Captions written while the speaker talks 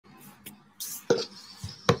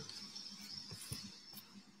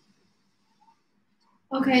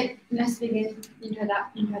Okay, let's begin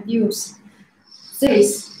introduce.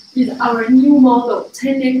 This is our new model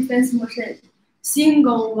 10-link fence machine,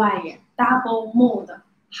 single wire, double mode,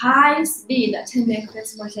 high speed 10-link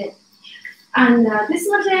fence machine. And this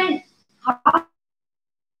machine,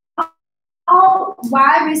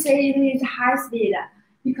 why we say it is high speed?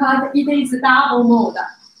 Because it is double mode.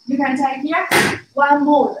 You can check here, one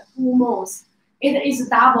mode, two modes. It is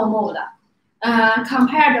double mode.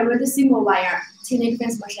 Compared with the single wire 10-link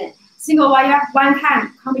fence machine. Single wire, one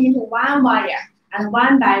time come into one wire and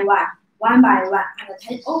one by one, and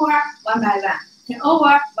turn over one by one, turn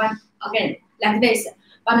over one again, like this.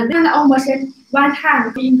 But then our machine, one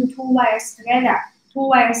time come into two wires together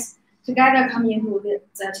come into the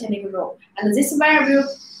 10-link row. And this wire will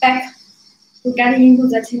back to get into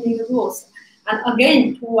the 10-link rows. And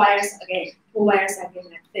again, two wires again,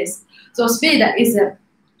 like this. So speed is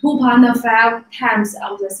 2.5 times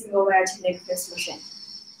of the single wire 10-link fence machine.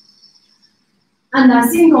 And a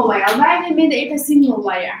single wire, why we made it a single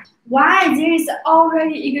wire? Why there is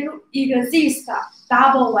already exist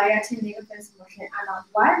double wire 10-link fence machine, and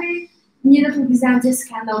why we need to design this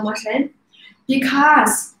kind of machine?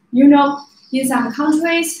 Because you know, in some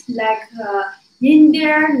countries like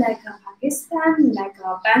India, like Pakistan, like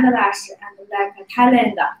Bangladesh, and like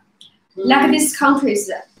Thailand, like these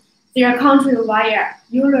countries, their country wire,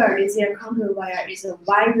 usually their country wire is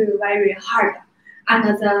very, very hard, and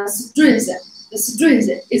the strength is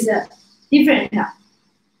different.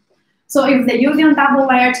 So if they're using double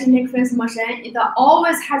wire 10-link fence machine, it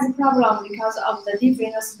always has a problem because of the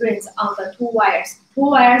different strengths on the two wires. Two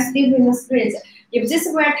wires, different strengths. If this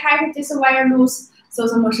wire tight, this wire loose, so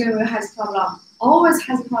the machine will have a problem. Always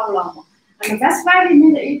has a problem. And that's why we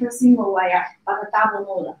need it a single wire, but a double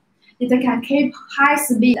mode. It can keep high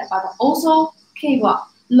speed, but also keep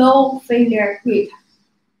low failure rate.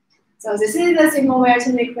 So this is the single wire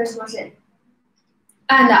 10-link fence machine.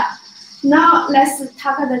 And now let's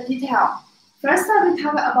talk the detail. First, we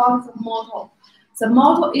talk about the motto. The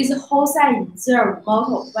motto is Hosai Zero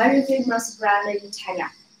motto, very famous brand in China.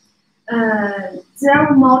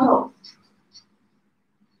 Zero motto.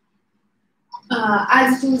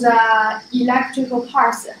 As to the electrical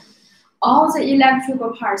parts, all the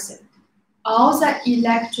electrical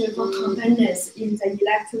components in the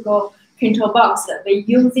electrical control box, we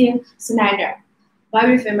using Schneider,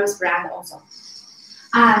 very famous brand also.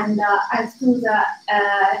 And as to the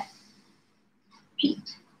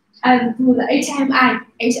HMI,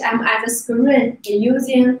 the screen, we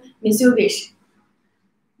using Mitsubishi.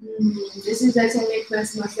 This is the 10-link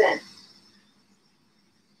fence machine.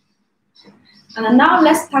 And now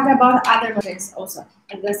let's talk about other machines also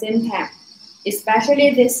at the same time,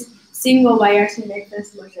 especially this single wire 10-link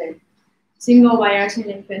fence machine. Single wire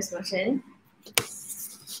 10-link fence machine.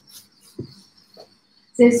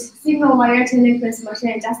 This single wire 10-link fence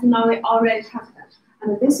machine, just now we already talked about.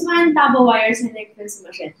 And this one, double wire 10-link fence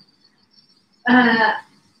machine. As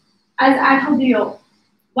I told you,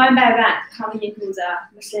 one by one coming into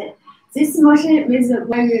the machine. This machine with a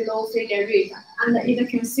very low failure rate, and it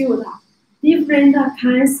can suit different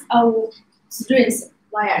kinds of strings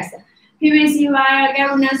wires. PVC wire,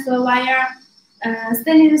 galvanized wire,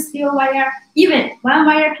 stainless steel wire, even one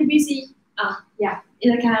wire PVC.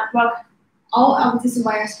 It can work. All of these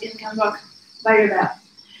wires, it can work very well.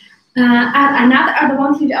 And another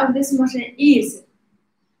advantage of this machine is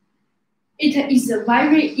it is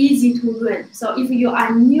very easy to run. So if you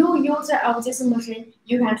are a new user of this machine,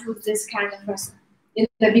 you can choose this kind first in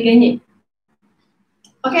the beginning.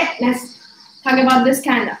 Okay, let's talk about this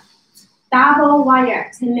kind of double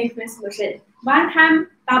wire 10-link fence machine. One time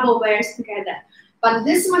double wires together. But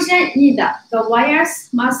this machine need the wires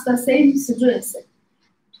must the same strength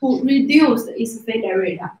to reduce its failure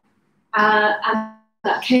rate and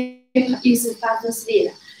keep its faster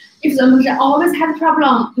speed. If the machine always has a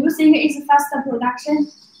problem, do you think it's a faster production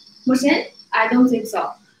machine? I don't think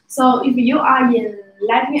so. So if you are in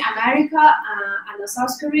Latin America and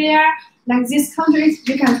South Korea, like these countries,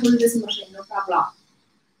 you can choose this machine, no problem.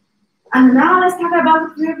 And now let's talk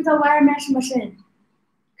about crimped wire mesh machine.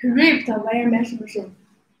 Crimped wire mesh machine.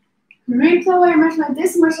 Crimped wire mesh machine.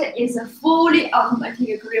 This machine is a fully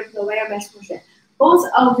automatic crimped wire mesh machine. Both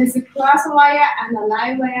of this cross wire and the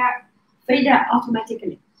line wire fade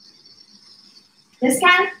automatically. This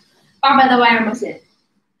kind, barbed wire machine.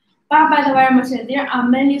 Barbed wire machine. There are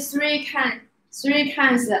mainly three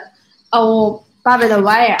kinds of barbed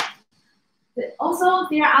wire. Also,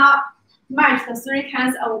 there are three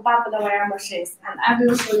kinds of barbed wire machines, and I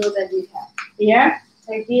will show you the detail. Here,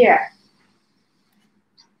 take here.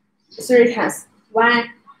 Three kinds.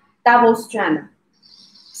 One double strand,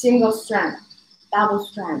 single strand, double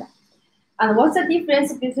strand. And what's the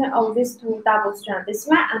difference between all these two double strands? This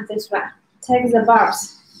one and this one. Take the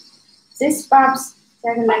barbs. These barbs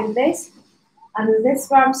take like this, and these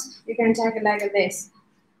barbs you can take like this.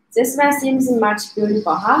 This one seems much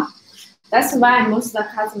beautiful, huh? That's why most of the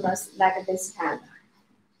customers like this kind.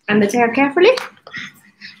 And check carefully.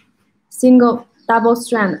 Single, double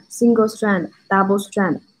strand, single strand, double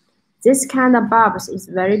strand. This kind of barbs is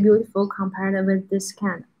very beautiful compared with this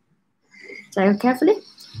kind. Check carefully.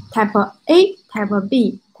 Type A, type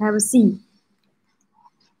B, type C.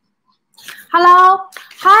 Hello.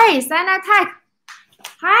 Hi, Sana Tech.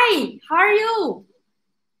 Hi, how are you?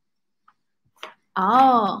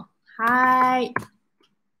 Oh, hi.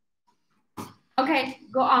 Okay,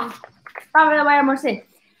 go on. Start with the wire machine.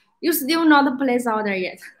 You still not place order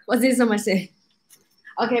yet. What's this machine?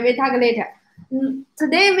 Okay, we talk later.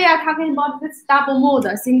 Today we are talking about this double mode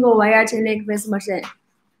single wire chain link face machine.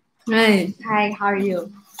 Hi, how are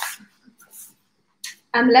you?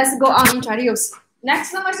 And let's go on introduce.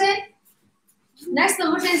 Next machine. Next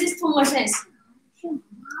machine is two machines.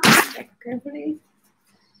 Carefully.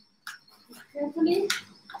 Carefully.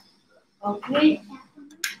 Okay.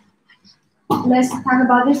 Let's talk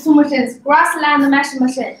about these two machines. Grassland mesh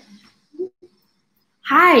machine.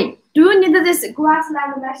 Hi, do you need this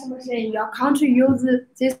grassland mesh machine in your country? Use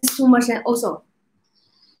this two machine also.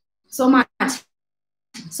 So much.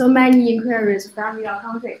 So many inquiries from your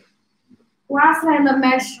country. Grassland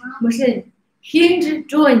mesh machine. Hinge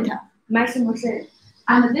joint mesh machine.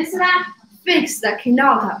 And this one fixed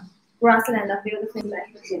cannot grassland field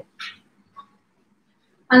mesh machine.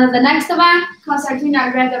 And the next one,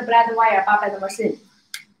 concertina red blood wire buffet machine.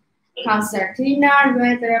 Concertina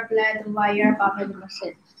red blood wire buffet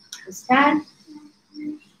machine. Stand.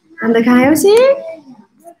 And can you see?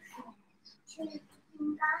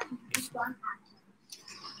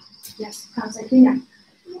 Yes, concertina.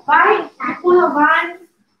 Why I put one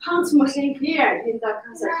punch machine here in the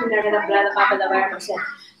concertina red blood buffet wire machine?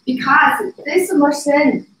 Because this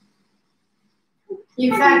machine,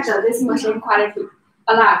 in fact, this machine quality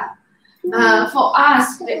a lot. For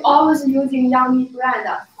us, we always using Yangli brand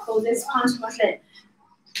for this punch machine.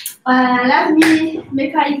 Let me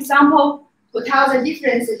make an example to tell the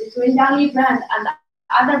difference between Yangli brand and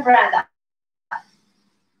other brand.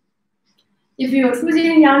 If you're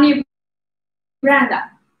choosing Yangli brand,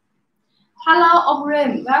 hello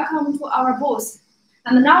Obrim, welcome to our booth.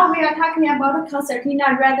 And now we are talking about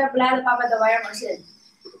concertina red blood buffet wire machine.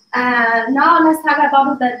 Now let's talk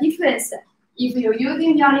about the difference if you're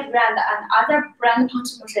using Yangli brand and other brand punch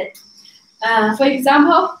machine. For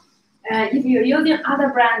example, if you're using other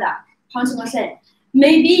brand punch machine,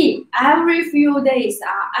 maybe every few days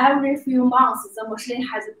or every few months the machine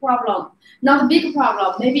has a problem. Not a big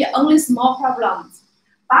problem, maybe only small problems.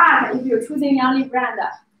 But if you're choosing Yangli brand,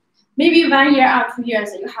 maybe 1 year or 2 years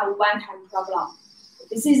you have one-time problem.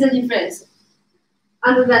 This is the difference.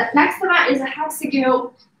 And the next one is a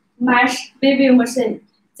hexagonal mesh weaving machine.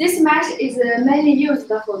 This mesh is mainly used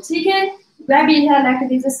for chicken, rabbit, like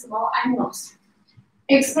these small animals.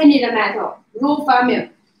 Expanded metal, root farming.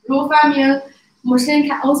 Root farming machine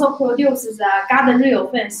can also produce the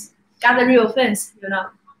guardrail fence, you know.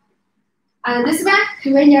 And this one,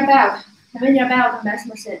 conveyor belt mesh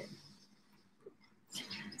machine.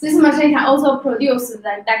 This machine can also produce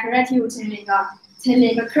the decorative chain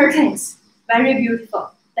link curtains. Very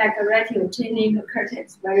beautiful. Decorative chain link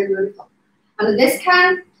curtains. Very beautiful. And this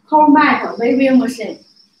kind, Cormac weaving machine.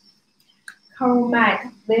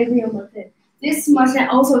 Cormac weaving machine. This machine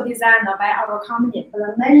also designed by our company,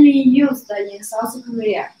 but mainly used in South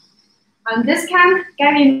Korea. And this kind,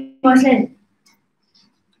 gabbing machine.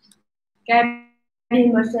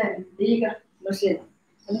 Gabbing machine, big machine.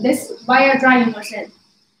 And this wire drying machine.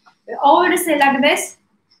 We always say like this,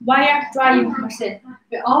 wire drying machine.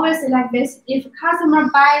 We always say like this, if customer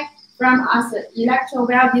buy from us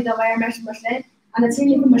electro-welded wire mesh machine and the chain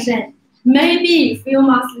link machine, maybe few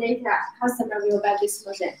months later, customer will buy this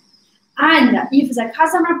machine. And if the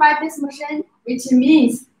customer buy this machine, which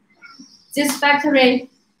means this factory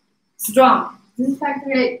strong, this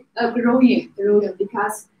factory growing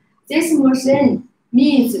because this machine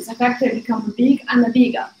means the factory becomes big and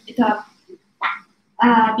bigger. It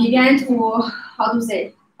began to, how to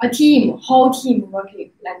say, whole team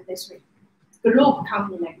working like this way. Group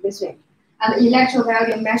company like this way. And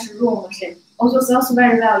electro-welding mesh room machine also sells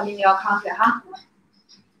very well in your country, huh?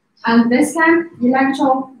 And this time,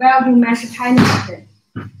 electro-welding mesh tiny machine.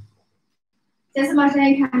 This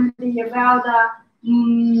machine can be weld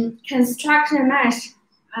construction mesh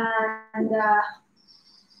and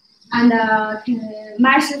and can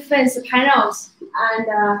mesh fence panels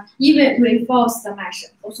and even reinforce the mesh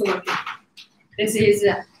also working. This is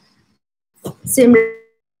similar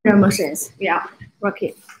machines we are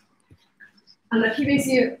working. And the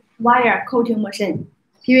PVC wire coating machine.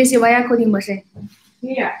 PVC wire coating machine.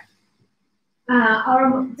 Here.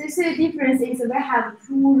 This difference is we have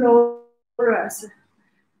two rollers.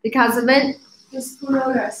 Because when these two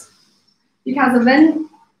rollers, because when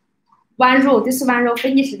one row, this one row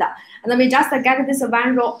finished, and we just get this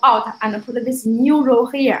one row out and put this new row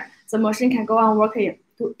here, the machine can go on working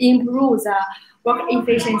to improve the work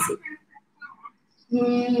efficiency.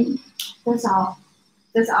 That's all.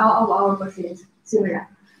 That's all of our machines. Similar.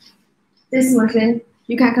 This machine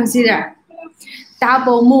you can consider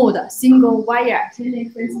double mode single wire chain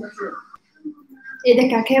fence machine. It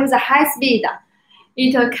can keep the high speed.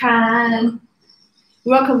 It can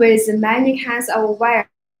work with many kinds of wires,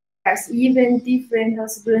 even different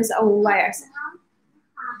strengths of wires.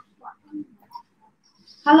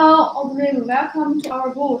 Hello, Aubrey. Welcome to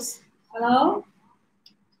our booth. Hello.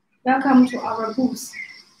 Welcome to our booth.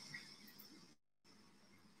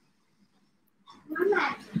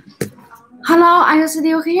 Hello, are you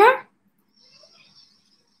still here?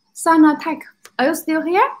 Sana Tech, are you still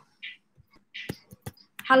here?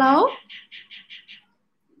 Hello?